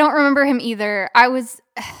 I don't remember him either.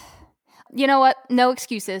 You know what? No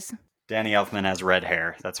excuses. Danny Elfman has red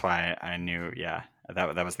hair. That's why I knew,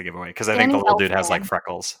 that was the giveaway. Because I think Danny the little dude has Elfman. like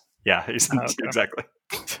freckles. Yeah, exactly.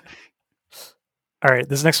 All right,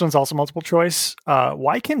 this next one's also multiple choice.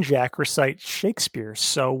 Why can Jack recite Shakespeare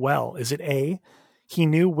so well? Is it A, he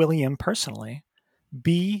knew William personally?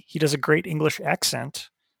 B, he does a great English accent?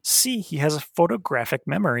 C, he has a photographic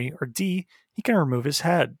memory? Or D, he can remove his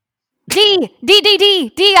head? D.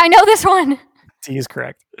 I know this one. D is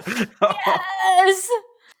correct. Yes.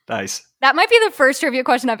 Nice. That might be the first trivia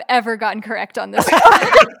question I've ever gotten correct on this.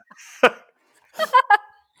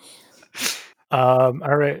 All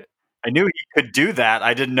right. I knew he could do that.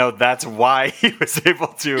 I didn't know that's why he was able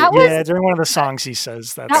to. That was- Yeah, during one of the songs he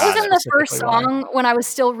says that. That was in the first specifically why. song when I was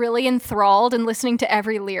still really enthralled and listening to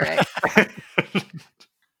every lyric.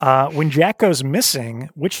 When Jack goes missing,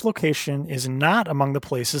 which location is not among the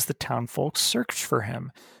places the town folks search for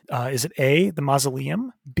him? Is it A, the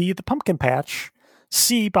mausoleum, B, the pumpkin patch,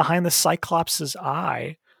 C, behind the Cyclops'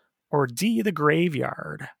 eye, or D, the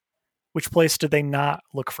graveyard? Which place did they not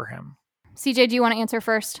look for him? CJ, do you want to answer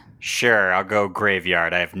first? Sure, I'll go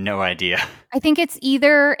graveyard. I have no idea. I think it's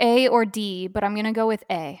either A or D, but I'm going to go with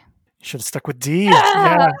A. You should have stuck with D.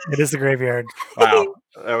 Yeah, it is the graveyard. Wow,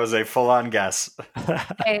 that was a full-on guess.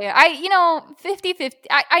 Hey, 50-50.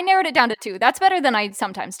 I narrowed it down to 2. That's better than I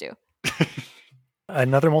sometimes do.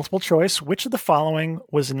 Another multiple choice. Which of the following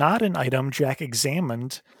was not an item Jack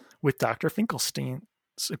examined with Dr. Finkelstein's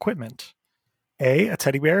equipment? A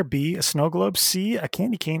teddy bear, B, a snow globe, C, a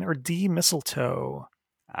candy cane, or D, mistletoe?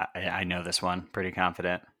 I know this one. Pretty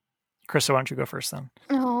confident. Chris, why don't you go first then?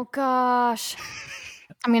 Oh, gosh.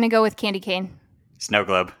 I'm going to go with candy cane. Snow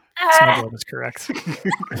globe. Snow globe is correct.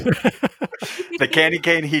 The candy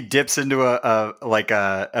cane he dips into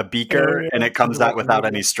a beaker and it comes out without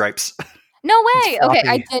any stripes. No way. It's Okay, I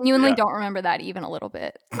floppy. genuinely Yeah. don't remember that even a little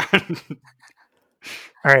bit.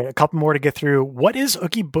 All right, a couple more to get through. What is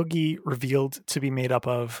Oogie Boogie revealed to be made up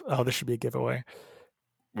of? Oh, this should be a giveaway.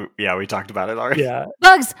 Yeah, we talked about it already. Yeah,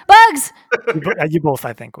 Bugs! you both,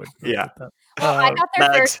 I think, would. Yeah. get that. I got there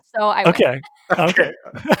Bugs. first, so I win. Okay. Okay.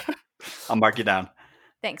 I'll mark you down.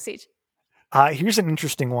 Thanks, Siege. Here's an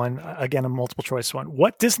interesting one. Again, a multiple choice one.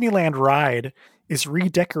 What Disneyland ride is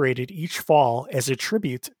redecorated each fall as a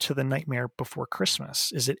tribute to The Nightmare Before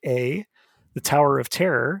Christmas? Is it A, the Tower of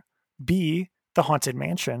Terror, B, the Haunted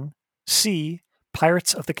Mansion, C,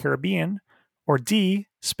 Pirates of the Caribbean, or D,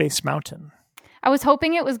 Space Mountain? I was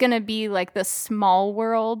hoping it was going to be like the Small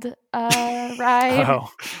World ride. Oh,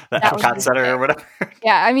 The That was Epcot the- Center or whatever.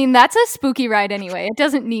 Yeah, I mean, that's a spooky ride anyway. It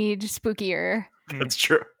doesn't need spookier. That's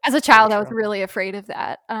true. As a child, I was really afraid of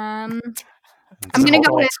that. I'm As an gonna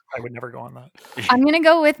go adult, with- I would never go on that. going to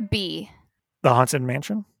go with B. The Haunted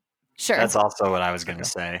Mansion? Sure. That's also what I was going to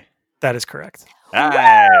say. That is correct.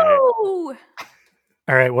 Hey. Woo!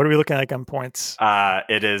 All right, what are we looking like on points?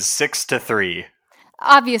 It is 6-3.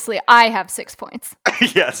 Obviously, I have 6 points.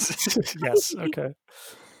 Yes. Yes, okay.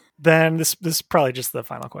 Then this is probably just the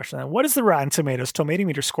final question. Then. What is the Rotten Tomatoes tomato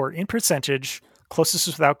meter score in percentage closest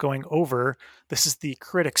without going over? This is the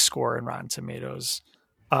critic score in Rotten Tomatoes.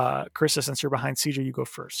 Carissa, since you're behind CJ, you go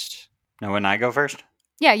first. Now, when I go first,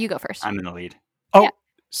 Yeah, you go first. I'm in the lead. Oh, Yeah.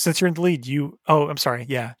 Since you're in the lead, you... Oh, I'm sorry.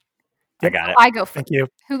 Yeah. I got it. I go first. Thank you.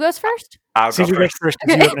 Who goes first? I'll go CJ goes first. first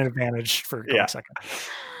because you have an advantage for going Yeah. second.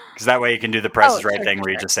 Because that way you can do the Price is Oh, Right sure, thing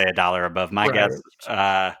where you sure. just say $1 above my Right.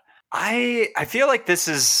 guess. I feel like this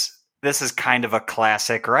is kind of a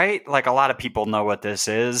classic, right? Like a lot of people know what this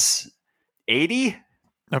is. 80?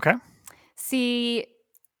 Okay. See,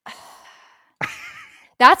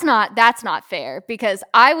 that's not fair because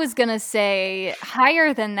I was going to say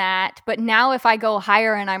higher than that, but now if I go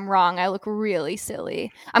higher and I'm wrong, I look really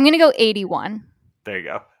silly. I'm going to go 81. There you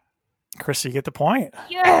go. Carissa, you get the point.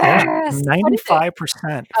 Yes. What is it?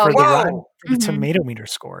 95% Oh, for the, wow. for the Mhm. tomato meter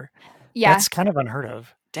score. Yeah. That's kind of unheard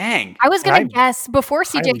of. Dang. I was going I to guess before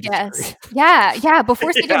CJ highly guessed. disagree. Yeah.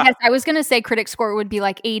 Before CJ Yeah. guessed, I was going to say critic score would be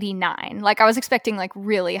like 89. Like I was expecting like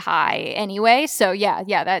really high anyway. So yeah,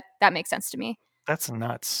 that makes sense to me. That's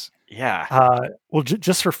nuts. Yeah. Well,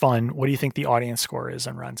 just for fun, what do you think the audience score is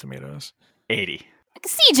on Rotten Tomatoes? 80.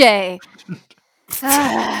 CJ.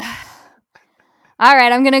 All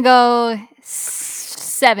right, I'm gonna go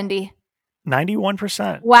 70.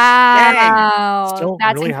 91%. Wow, Still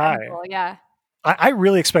that's really high. incredible. Yeah, I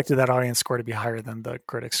really expected that audience score to be higher than the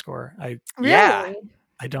critic score. really. Yeah.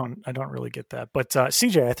 I don't really get that. But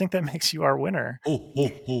CJ, I think that makes you our winner. Ho,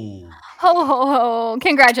 ho, ho. Ho ho ho!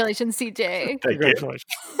 Congratulations, CJ. Thank you.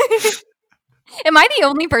 Congratulations. Am I the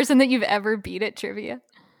only person that you've ever beat at trivia?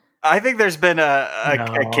 I think there's been No.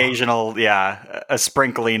 occasional, a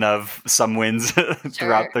sprinkling of some wins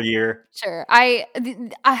throughout the year. Sure.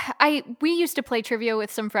 We used to play trivia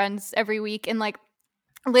with some friends every week, and like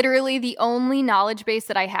literally the only knowledge base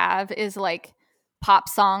that I have is like pop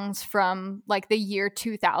songs from like the year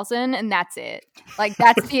 2000, and that's it. Like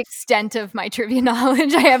that's the extent of my trivia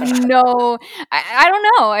knowledge. I have I don't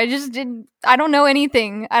know. I don't know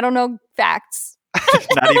anything. I don't know facts.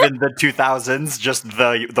 Not even the 2000s, just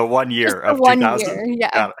the 1 year Just the of 1 2000. year,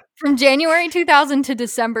 yeah. Got it. From January 2000 to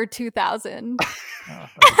December 2000. Oh,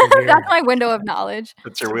 That's my window of knowledge.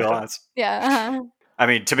 That's your wheelhouse. Yeah. I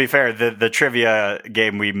mean, to be fair, the trivia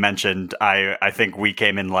game we mentioned, I think we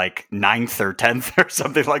came in like 9th or 10th or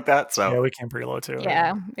something like that. So yeah, we came pretty low too.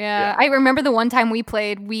 Yeah. I remember the one time we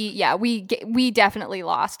played, we definitely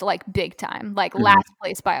lost like big time, like last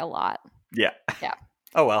place by a lot. yeah. Yeah.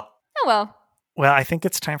 Oh well. Well, I think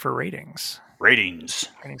it's time for ratings. Ratings.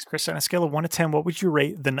 Chris, on a scale of 1 to 10, what would you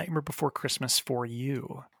rate The Nightmare Before Christmas for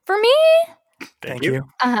you? For me, Thank you.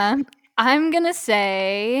 I'm gonna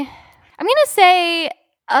say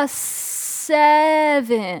a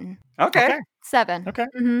 7. Okay. 7. Okay.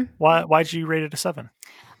 Mm-hmm. Why'd you rate it a 7?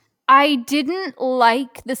 I didn't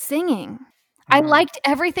like the singing. I liked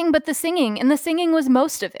everything but the singing, and the singing was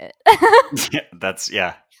most of it.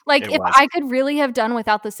 Yeah. Like, It if was. I could really have done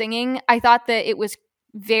without the singing, I thought that it was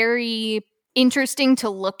very interesting to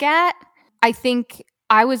look at. I think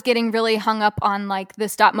I was getting really hung up on like the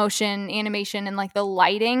stop motion animation and like the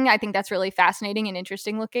lighting. I think that's really fascinating and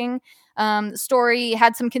interesting looking. The story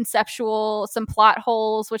had some plot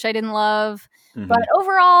holes, which I didn't love. Mhm. But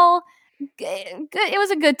overall, good. It was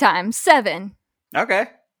a good time. 7. Okay.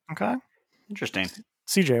 Okay. Interesting.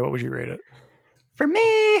 CJ, what would you rate it? For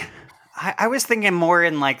me, I was thinking more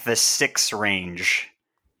in like the 6 range.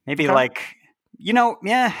 Maybe Okay. like,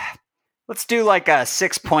 let's do like a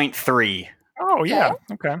 6.3. Oh, yeah.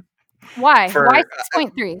 Okay. Why? Why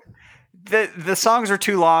 6.3? The songs are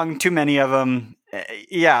too long, too many of them.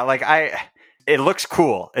 It looks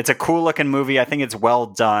cool. It's a cool looking movie. I think it's well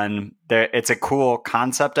done. It's a cool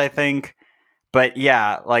concept, I think. But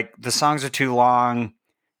yeah, like the songs are too long.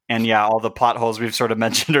 And yeah, all the plot holes we've sort of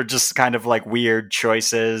mentioned are just kind of like weird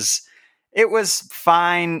choices. It was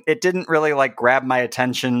fine. It didn't really like grab my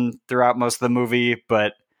attention throughout most of the movie,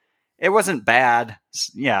 but it wasn't bad.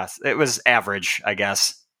 Yeah, it was average, I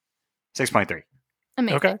guess. 6.3.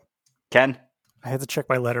 Amazing. Okay. Ken? I had to check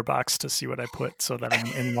my letterbox to see what I put so that I'm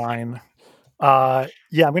in line. I'm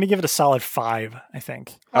going to give it a solid 5, I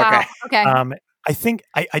think. Wow. Okay. I think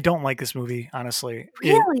I don't like this movie, honestly.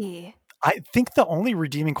 Really? I think the only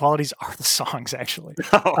redeeming qualities are the songs, actually,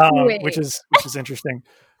 Wait. which is interesting,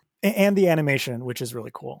 and the animation, which is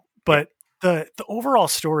really cool. But the overall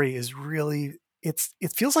story is really it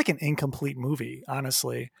feels like an incomplete movie,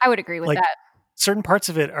 honestly. I would agree with Like, that. Certain parts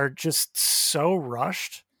of it are just so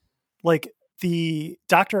rushed. Like the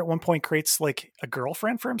doctor at one point creates like a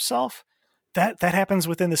girlfriend for himself. That happens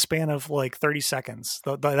within the span of like 30 seconds.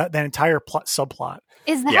 That entire subplot.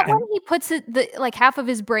 Is that when he puts like half of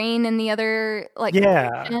his brain in the other like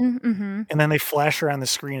Mm-hmm. And then they flash her on the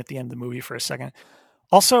screen at the end of the movie for a second.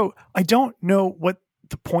 Also, I don't know what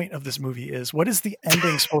the point of this movie is. What is the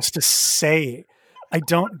ending supposed to say? I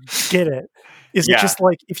don't get it. Is it just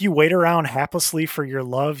like if you wait around haplessly for your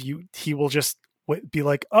love, he will just be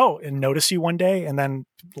like, oh, and notice you one day and then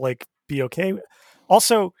like be okay?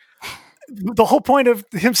 Also, the whole point of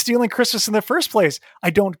him stealing Christmas in the first place,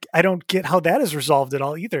 I don't get how that is resolved at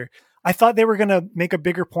all either. I thought they were going to make a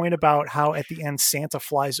bigger point about how at the end Santa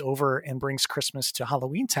flies over and brings Christmas to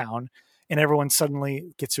Halloween Town and everyone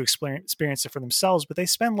suddenly gets to experience it for themselves. But they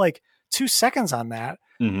spend like 2 seconds on that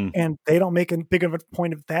and they don't make a big of a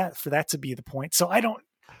point of that for that to be the point. So I don't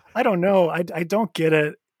know. I don't get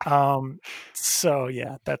it. So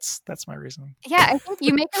yeah, that's my reason. Yeah, I think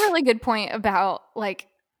you make a really good point about like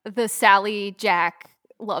the Sally Jack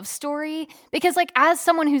love story, because like as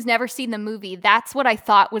someone who's never seen the movie, that's what I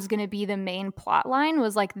thought was going to be the main plot line,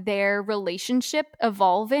 was like their relationship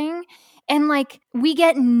evolving, and like we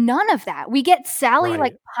get none of that. We get Sally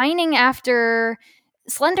like pining after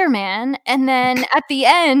Slender Man, and then at the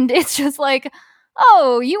end, it's just like,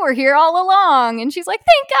 oh, you were here all along, and she's like,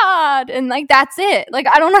 thank God, and like that's it. Like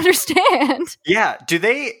I don't understand. Yeah, do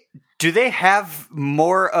they have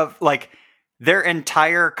more of like their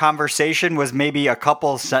entire conversation was maybe a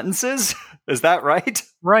couple sentences? Is that right?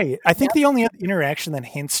 Right. I think the only other interaction that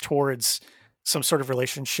hints towards some sort of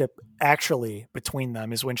relationship actually between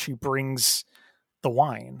them is when she brings the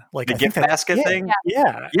wine, like The I gift think basket thing?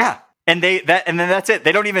 Yeah. Yeah. And then that's it.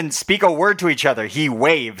 They don't even speak a word to each other. He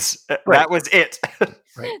waves. That was it.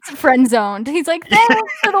 It's friend zoned. He's like,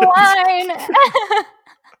 thanks for the wine.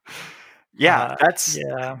 Yeah,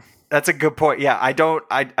 Yeah. that's a good point. Yeah, I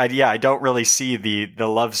don't really see the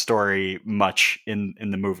love story much in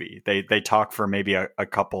the movie. They talk for maybe a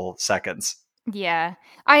couple seconds. Yeah.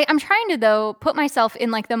 I'm trying to, though, put myself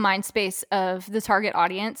in like the mind space of the target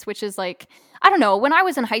audience, which is like, I don't know, when I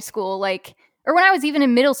was in high school, like, or when I was even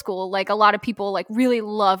in middle school, like a lot of people like really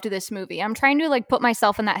loved this movie. I'm trying to like put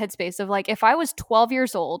myself in that headspace of like, if I was 12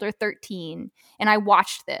 years old or 13 and I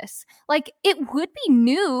watched this, like it would be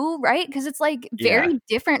new, right? Because it's like very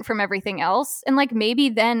different from everything else. And like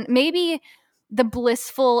maybe the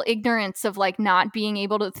blissful ignorance of like not being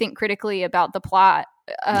able to think critically about the plot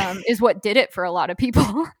is what did it for a lot of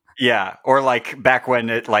people. Yeah, or like back when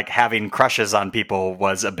it like having crushes on people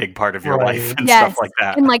was a big part of your life and stuff like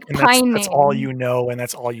that. And like And pining. that's all you know, and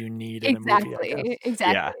that's all you need in a movie. I guess.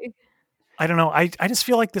 Exactly. I don't know. I just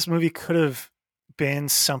feel like this movie could have been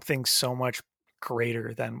something so much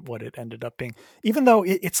greater than what it ended up being. Even though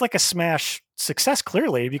it's like a smash success,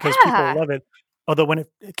 clearly, because people love it. Although when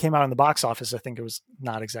it came out in the box office, I think it was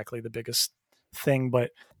not exactly the biggest thing.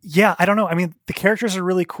 But yeah, I don't know. I mean, the characters are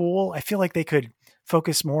really cool. I feel like they could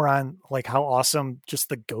focus more on like how awesome just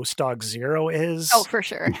the Ghost Dog Zero is. Oh, for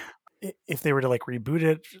sure. If they were to like reboot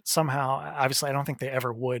it somehow, obviously I don't think they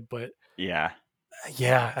ever would, but yeah,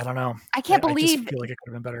 I don't know. I can't believe I just feel like it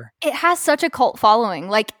could have been better. It has such a cult following.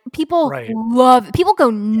 Like people people go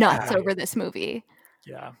nuts over this movie.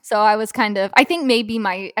 Yeah. So I was I think maybe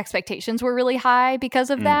my expectations were really high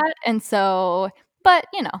because of that. And so, but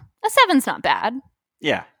you know, a 7's not bad.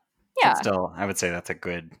 Yeah. Yeah. Still, I would say that's a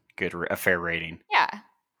fair rating. Yeah.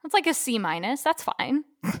 It's like a C-. That's fine.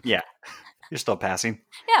 Yeah. You're still passing.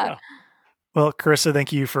 Yeah. Well, Carissa,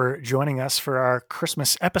 thank you for joining us for our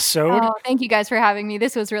Christmas episode. Oh, thank you guys for having me.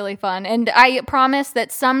 This was really fun. And I promise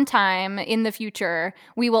that sometime in the future,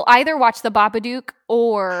 we will either watch The Babadook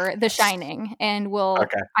or The Shining. And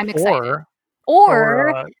I'm excited.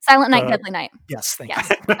 Or Silent Night, Deadly Night. Yes, thank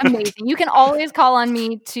you. Amazing. You can always call on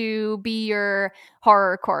me to be your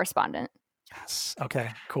horror correspondent. Yes.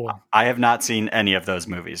 Okay, cool. I have not seen any of those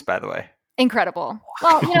movies, by the way. Incredible.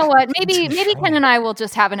 Well, you know what? Maybe Ken and I will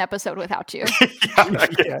just have an episode without you.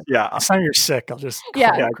 Yeah. Next time you're sick, I'll just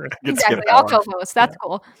exactly. I'll co-host. That's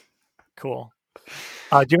cool. Cool.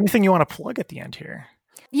 Do you have anything you want to plug at the end here?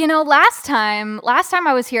 You know, last time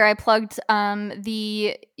I was here, I plugged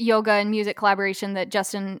the yoga and music collaboration that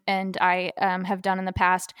Justin and I have done in the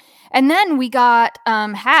past. And then we got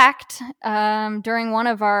hacked during one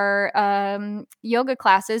of our yoga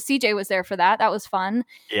classes. CJ was there for that. That was fun.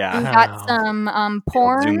 Yeah. We got some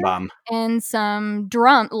porn and some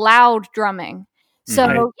loud drumming. So,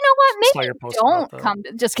 you know what? Maybe don't come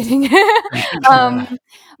to, just kidding.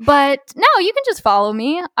 But no, you can just follow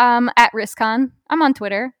me at RiskCon. I'm on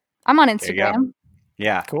Twitter. I'm on Instagram.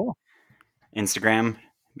 Yeah. Cool. Instagram.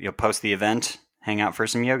 You'll post the event, hang out for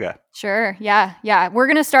some yoga. Sure. Yeah. We're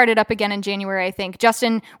going to start it up again in January, I think.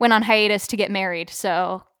 Justin went on hiatus to get married,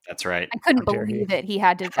 so. That's right. I couldn't believe it. He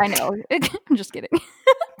had to. I know. I'm just kidding.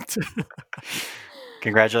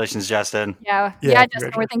 Congratulations, Justin. Yeah,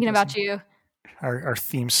 Justin, we're thinking about you. Our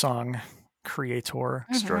theme song creator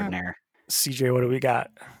extraordinaire. CJ, what do we got?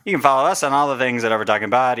 You can follow us on all the things at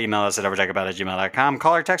overtalkabout. Email us at overtalkabout@gmail.com.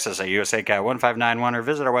 Call or text us at USACat1591 or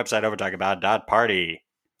visit our website overtalkabout.party.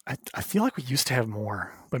 I feel like we used to have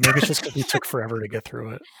more, but maybe it's just because we took forever to get through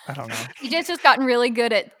it. I don't know. You just gotten really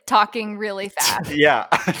good at talking really fast. Yeah.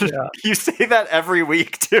 You say that every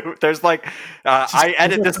week too. There's like, I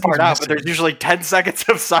edit this part out, but there's usually 10 seconds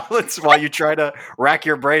of silence while you try to rack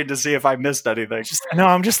your brain to see if I missed anything.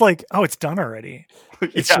 I'm just like, oh, it's done already.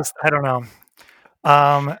 It's just, I don't know.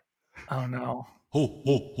 Oh no. Ho,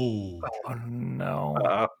 ho, ho. Oh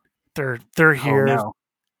no. They're here. Oh, no.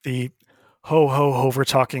 The over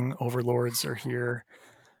talking overlords are here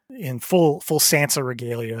in full Sansa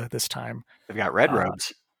regalia this time. They've got red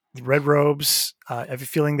robes. Red robes. I have a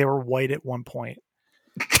feeling they were white at one point.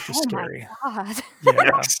 Scary. My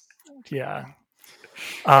God. Yeah.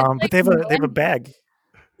 But they have a bag.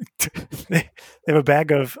 They have a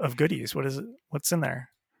bag of goodies. What is it? What's in there?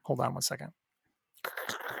 Hold on one second.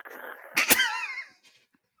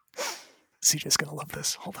 CJ's gonna love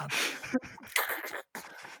this. Hold on.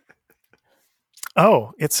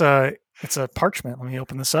 Oh, it's a parchment. Let me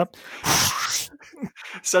open this up.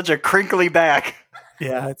 Such a crinkly bag.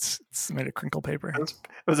 Yeah, it's made of crinkle paper. It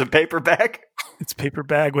was a paper bag. It's a paper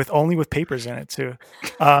bag with papers in it too.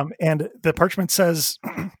 And the parchment says,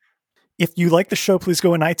 if you like the show, please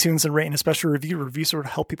go in iTunes and rate in a special review. Reviews would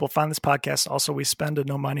help people find this podcast. Also, we spend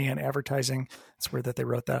no money on advertising. It's weird that they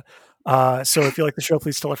wrote that. So if you like the show,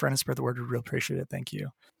 please tell a friend and spread the word. We really appreciate it. Thank you.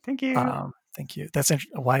 Thank you. Thank you. That's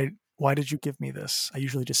why did you give me this? I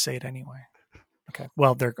usually just say it anyway. Okay.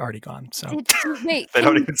 Well, they're already gone. So Wait, they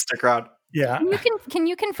don't even stick around. yeah. Can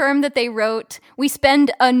you confirm that they wrote, we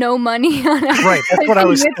spend no money on Right. That's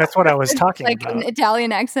what I was talking like about. an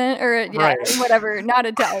Italian accent or whatever, not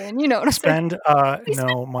Italian. You know what I'm saying? Spend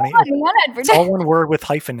no money. On It's all one word with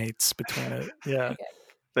hyphenates between it. Yeah. Okay.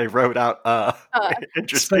 They wrote out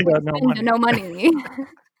interesting. Spend no money. No money.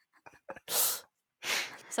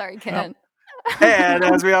 Sorry, Ken. And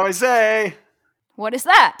as we always say, What is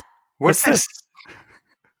that? what's this?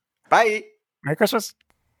 Bye. Merry Christmas.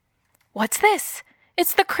 What's this?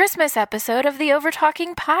 It's the Christmas episode of the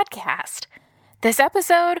Overtalking podcast. This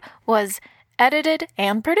episode was edited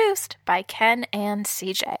and produced by Ken and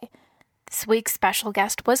CJ. This week's special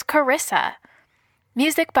guest was Carissa.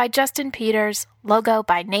 Music by Justin Peters, logo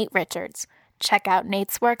by Nate Richards. Check out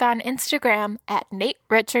Nate's work on Instagram at Nate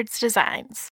Richards Designs.